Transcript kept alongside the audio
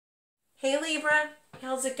Hey Libra,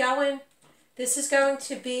 how's it going? This is going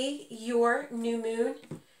to be your new moon,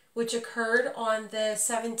 which occurred on the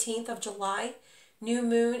 17th of July. New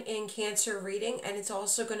moon in Cancer reading, and it's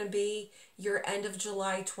also going to be your end of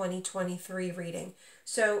July 2023 reading.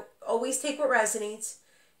 So always take what resonates.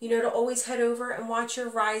 You know to always head over and watch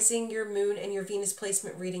your rising, your moon, and your Venus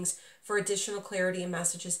placement readings for additional clarity and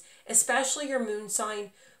messages, especially your moon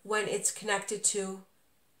sign when it's connected to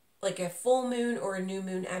like a full moon or a new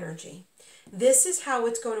moon energy. This is how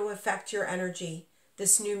it's going to affect your energy,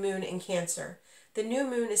 this new moon in Cancer. The new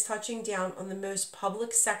moon is touching down on the most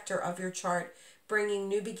public sector of your chart, bringing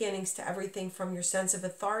new beginnings to everything from your sense of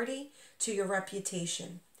authority to your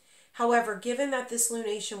reputation. However, given that this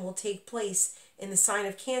lunation will take place in the sign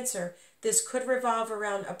of Cancer, this could revolve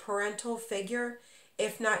around a parental figure,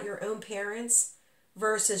 if not your own parents,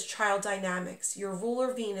 versus child dynamics. Your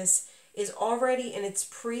ruler Venus is already in its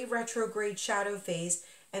pre-retrograde shadow phase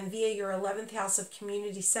and via your 11th house of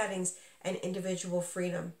community settings and individual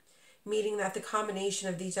freedom, meaning that the combination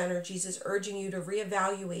of these energies is urging you to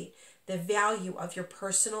reevaluate the value of your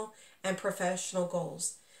personal and professional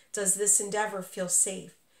goals. Does this endeavor feel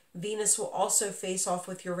safe? Venus will also face off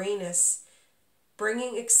with Uranus,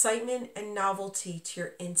 bringing excitement and novelty to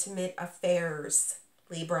your intimate affairs,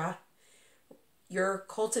 Libra. You're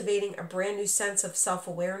cultivating a brand new sense of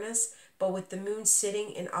self-awareness, but with the moon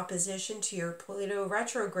sitting in opposition to your Pluto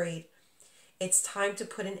retrograde, it's time to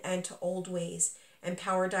put an end to old ways and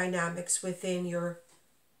power dynamics within yourself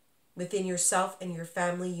and your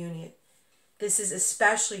family unit. This is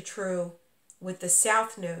especially true with the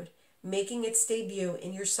South Node making its debut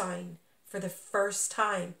in your sign for the first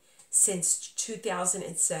time since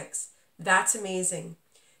 2006. That's amazing.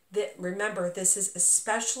 Remember, this is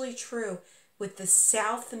especially true with the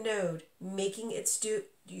South Node making its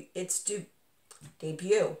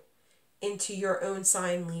debut into your own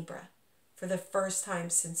sign, Libra, for the first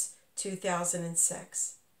time since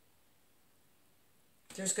 2006.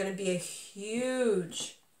 There's going to be a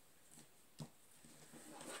huge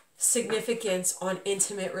significance on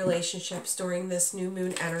intimate relationships during this new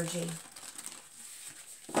moon energy.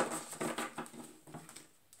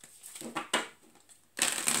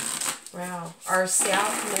 Wow, our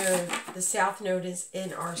South Node, the South Node is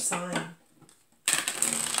in our sign.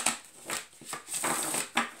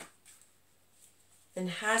 And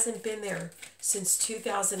hasn't been there since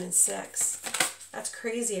 2006. That's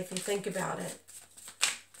crazy if you think about it.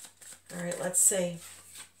 All right, let's see.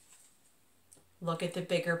 Look at the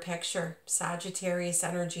bigger picture. Sagittarius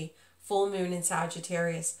energy, full moon in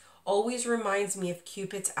Sagittarius, always reminds me of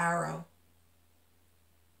Cupid's arrow.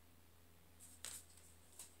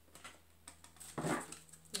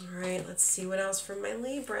 All right, let's see what else from my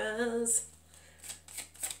Libras.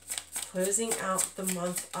 Closing out the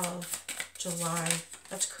month of July.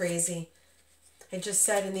 That's crazy. I just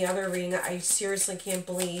said in the other reading, I seriously can't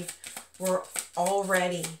believe we're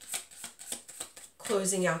already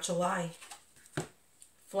closing out July.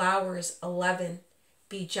 Flowers, 11.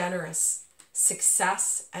 Be generous.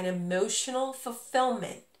 Success and emotional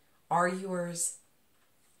fulfillment are yours.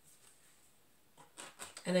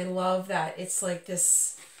 And I love that it's like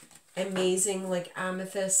this amazing, like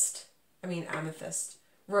amethyst,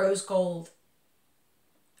 rose gold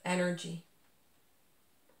energy.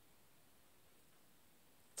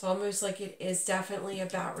 It's almost like it is definitely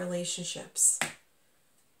about relationships.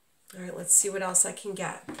 All right, let's see what else I can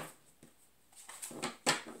get.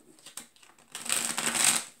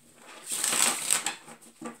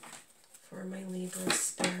 For my Libra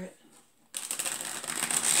spirit.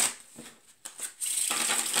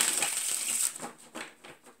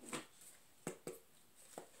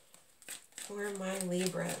 For my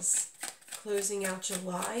Libras, closing out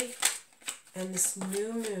July and this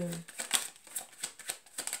new moon.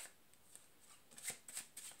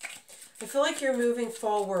 I feel like you're moving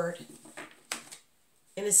forward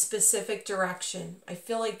in a specific direction. I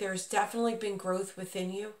feel like there's definitely been growth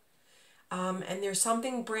within you. And there's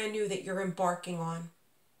something brand new that you're embarking on.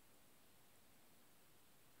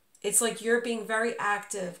 It's like you're being very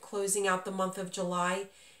active closing out the month of July.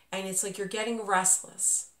 And it's like you're getting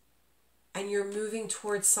restless. And you're moving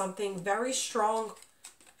towards something very strong,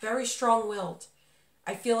 very strong-willed.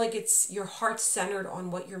 I feel like it's your heart centered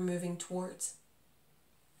on what you're moving towards.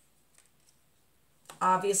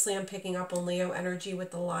 Obviously, I'm picking up on Leo energy with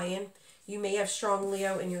the lion. You may have strong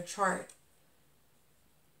Leo in your chart,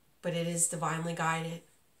 but it is divinely guided.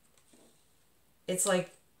 It's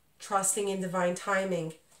like trusting in divine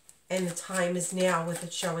timing, and the time is now with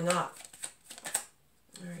it showing up.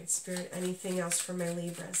 All right, Spirit, anything else for my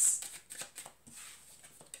Libras?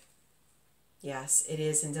 Yes, it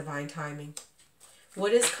is in divine timing.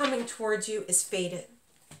 What is coming towards you is fated.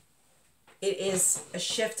 It is a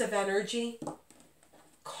shift of energy,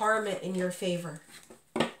 karma in your favor.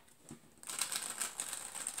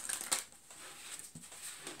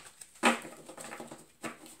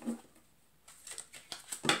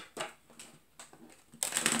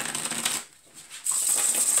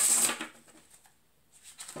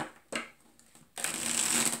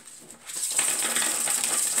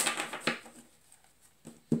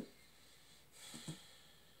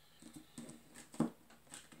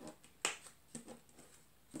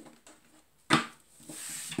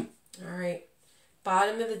 All right,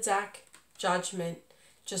 bottom of the deck, Judgment.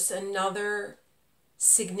 Just another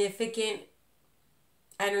significant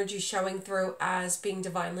energy showing through as being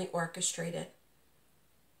divinely orchestrated.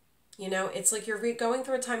 You know, it's like you're going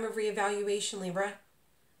through a time of reevaluation, Libra.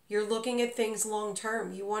 You're looking at things long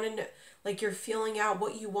term. You want to know, like you're feeling out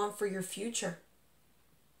what you want for your future.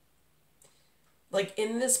 Like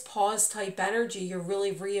in this pause type energy, you're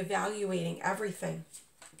really reevaluating everything.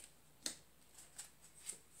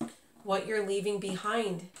 What you're leaving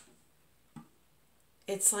behind.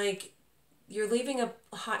 It's like you're leaving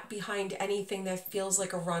behind anything that feels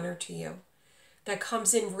like a runner to you. That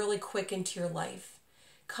comes in really quick into your life.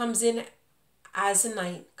 Comes in as a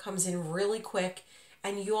knight, comes in really quick,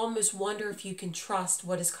 and you almost wonder if you can trust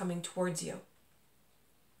what is coming towards you.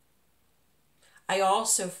 I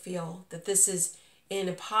also feel that this is, in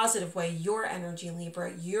a positive way, your energy,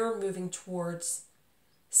 Libra. You're moving towards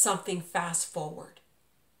something fast forward.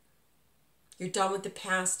 You're done with the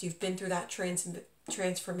past. You've been through that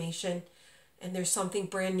transformation, and there's something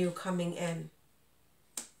brand new coming in.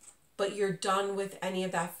 But you're done with any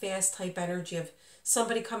of that fast type energy of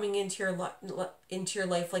somebody coming into your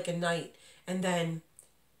life like a knight, and then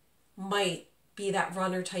might be that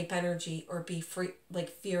runner type energy or be free, like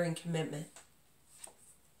fear and commitment.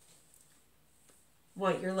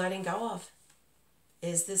 What you're letting go of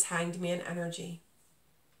is this Hanged Man energy.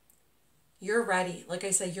 You're ready. Like I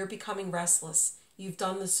said, you're becoming restless. You've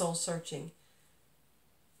done the soul searching.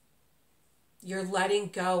 You're letting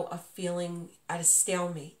go of feeling at a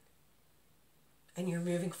stalemate. And you're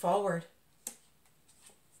moving forward.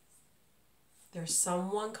 There's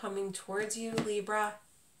someone coming towards you, Libra.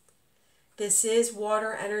 This is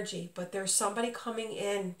water energy, but there's somebody coming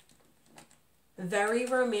in very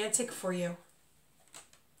romantic for you.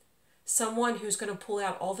 Someone who's going to pull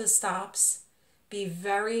out all the stops, be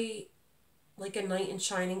very like a knight in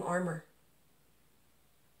shining armor.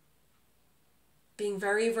 Being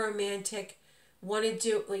very romantic, want to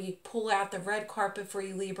do, like, pull out the red carpet for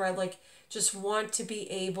you, Libra, like, just want to be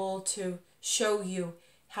able to show you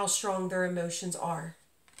how strong their emotions are.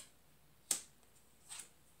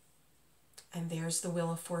 And there's the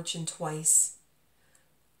Wheel of Fortune twice.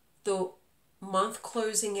 The month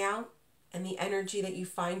closing out and the energy that you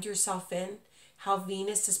find yourself in, how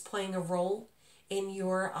Venus is playing a role in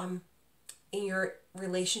your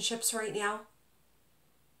relationships right now,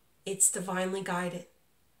 it's divinely guided.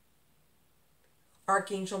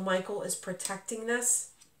 Archangel Michael is protecting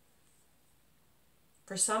this.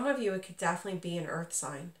 For some of you, it could definitely be an earth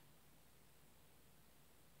sign.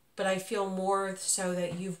 But I feel more so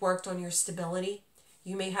that you've worked on your stability.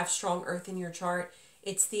 You may have strong earth in your chart.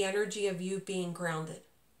 It's the energy of you being grounded.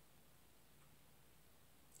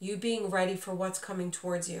 You being ready for what's coming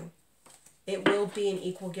towards you. It will be an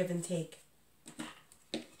equal give and take.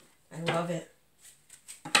 I love it.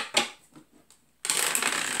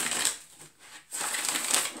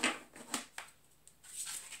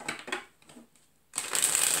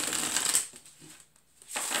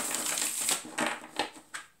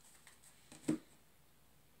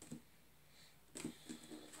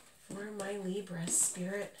 For my Libra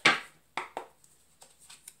spirit.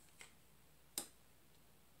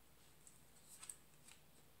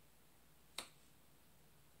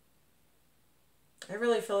 I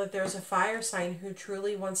really feel that there's a fire sign who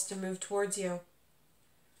truly wants to move towards you.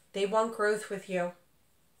 They want growth with you.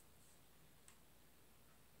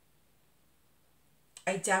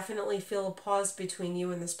 I definitely feel a pause between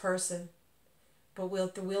you and this person. But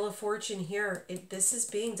with the Wheel of Fortune here, this is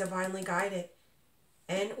being divinely guided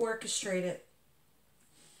and orchestrated.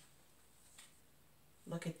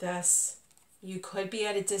 Look at this. You could be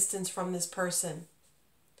at a distance from this person.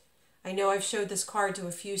 I know I've showed this card to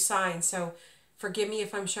a few signs, so forgive me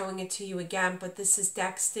if I'm showing it to you again, but this is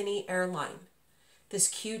Destiny Airline. This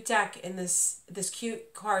cute deck in this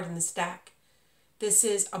cute card in this deck. This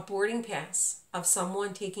is a boarding pass of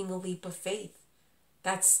someone taking a leap of faith.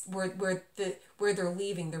 That's where they're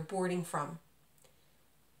leaving, they're boarding from.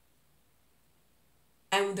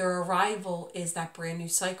 And their arrival is that brand new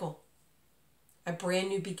cycle. A brand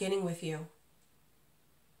new beginning with you.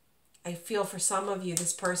 I feel for some of you,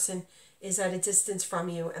 this person is at a distance from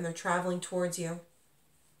you and they're traveling towards you.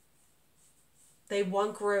 They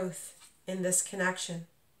want growth in this connection.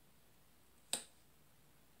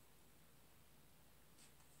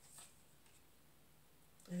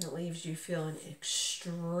 And it leaves you feeling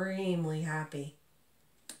extremely happy.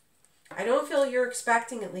 I don't feel you're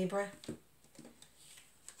expecting it, Libra.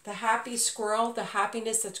 The happy squirrel, the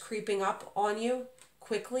happiness that's creeping up on you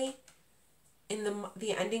quickly in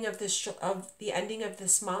the ending of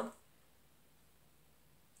this month.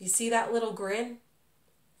 You see that little grin?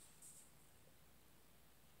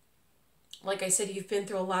 Like I said, you've been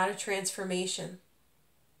through a lot of transformation.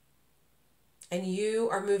 And you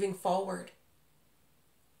are moving forward.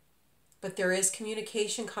 But there is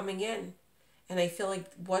communication coming in. And I feel like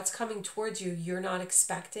what's coming towards you, you're not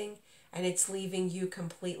expecting. And it's leaving you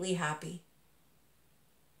completely happy.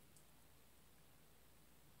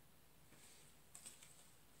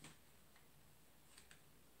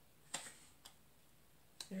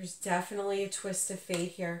 There's definitely a twist of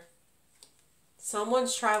fate here.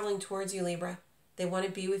 Someone's traveling towards you, Libra. They want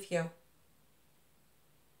to be with you.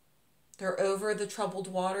 They're over the troubled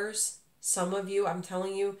waters. Some of you, I'm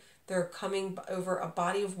telling you, they're coming over a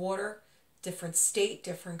body of water, different state,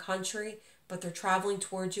 different country, but they're traveling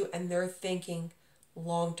towards you and they're thinking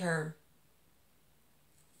long term.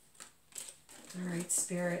 All right,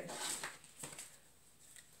 Spirit.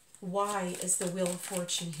 Why is the Wheel of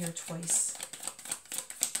Fortune here twice?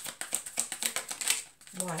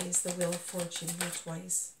 Why is the Wheel of Fortune here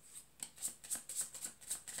twice?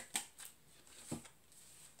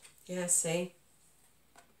 Yeah, see?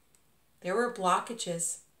 There were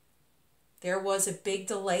blockages. There was a big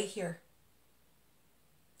delay here.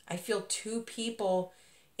 I feel two people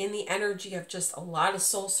in the energy of just a lot of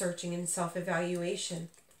soul searching and self-evaluation.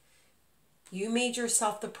 You made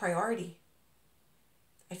yourself the priority.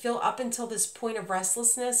 I feel up until this point of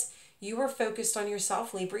restlessness, you were focused on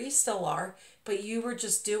yourself, Libra. You still are, but you were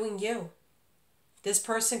just doing you. This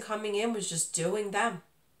person coming in was just doing them.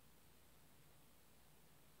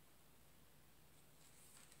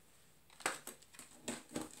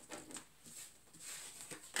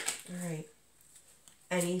 All right.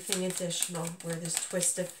 Anything additional where this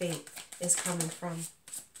twist of fate is coming from?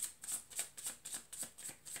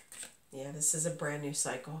 Yeah, this is a brand new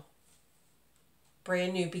cycle.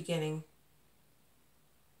 Brand new beginning.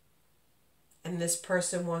 And this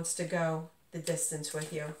person wants to go the distance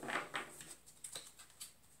with you.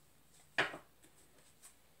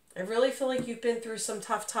 I really feel like you've been through some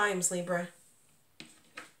tough times, Libra.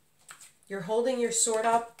 You're holding your sword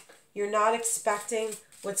up. You're not expecting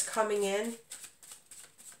what's coming in.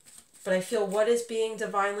 But I feel what is being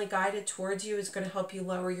divinely guided towards you is going to help you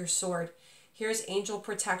lower your sword. Here's angel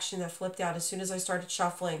protection that flipped out as soon as I started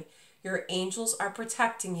shuffling. Your angels are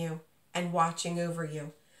protecting you and watching over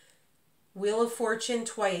you. Wheel of Fortune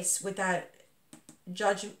twice with that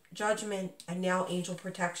judgment and now angel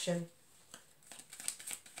protection.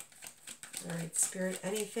 All right, Spirit,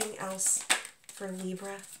 anything else for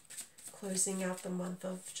Libra closing out the month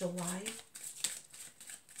of July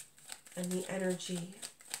and the energy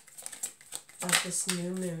of this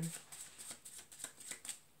new moon?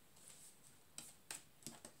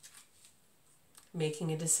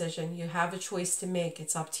 Making a decision. You have a choice to make.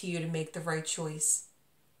 It's up to you to make the right choice.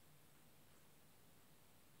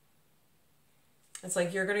 It's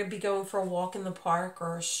like you're going to be going for a walk in the park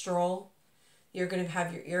or a stroll. You're going to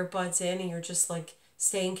have your earbuds in and you're just like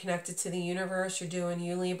staying connected to the universe. You're doing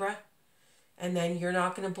you, Libra. And then you're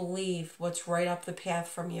not going to believe what's right up the path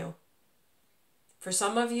from you. For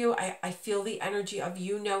some of you, I feel the energy of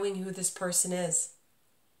you knowing who this person is.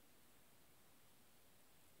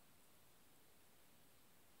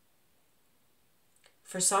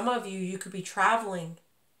 For some of you, you could be traveling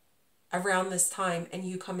around this time and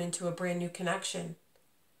you come into a brand new connection.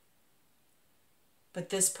 But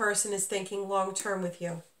this person is thinking long term with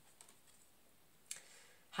you.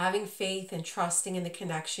 Having faith and trusting in the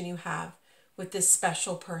connection you have with this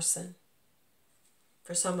special person.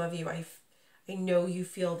 For some of you, I know you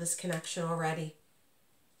feel this connection already.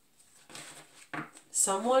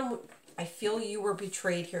 Someone, I feel you were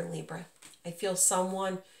betrayed here, Libra. I feel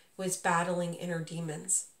someone was battling inner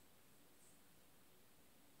demons.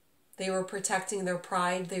 They were protecting their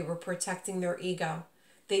pride. They were protecting their ego.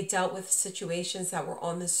 They dealt with situations that were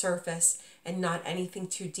on the surface and not anything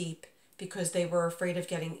too deep because they were afraid of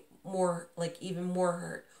getting more, like even more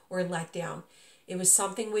hurt or let down. It was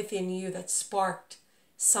something within you that sparked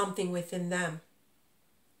something within them.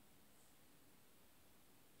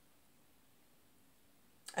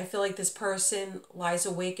 I feel like this person lies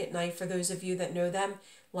awake at night. For those of you that know them,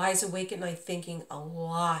 lies awake at night thinking a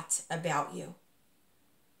lot about you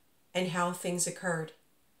and how things occurred.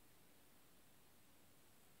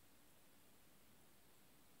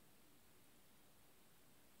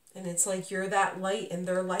 And it's like you're that light in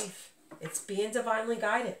their life. It's being divinely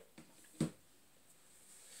guided.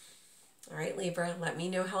 All right, Libra, let me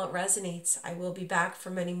know how it resonates. I will be back for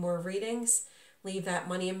many more readings. Leave that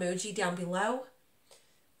money emoji down below.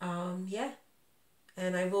 Yeah.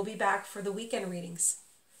 And I will be back for the weekend readings.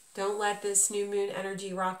 Don't let this new moon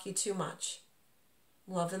energy rock you too much.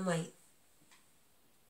 Love and light.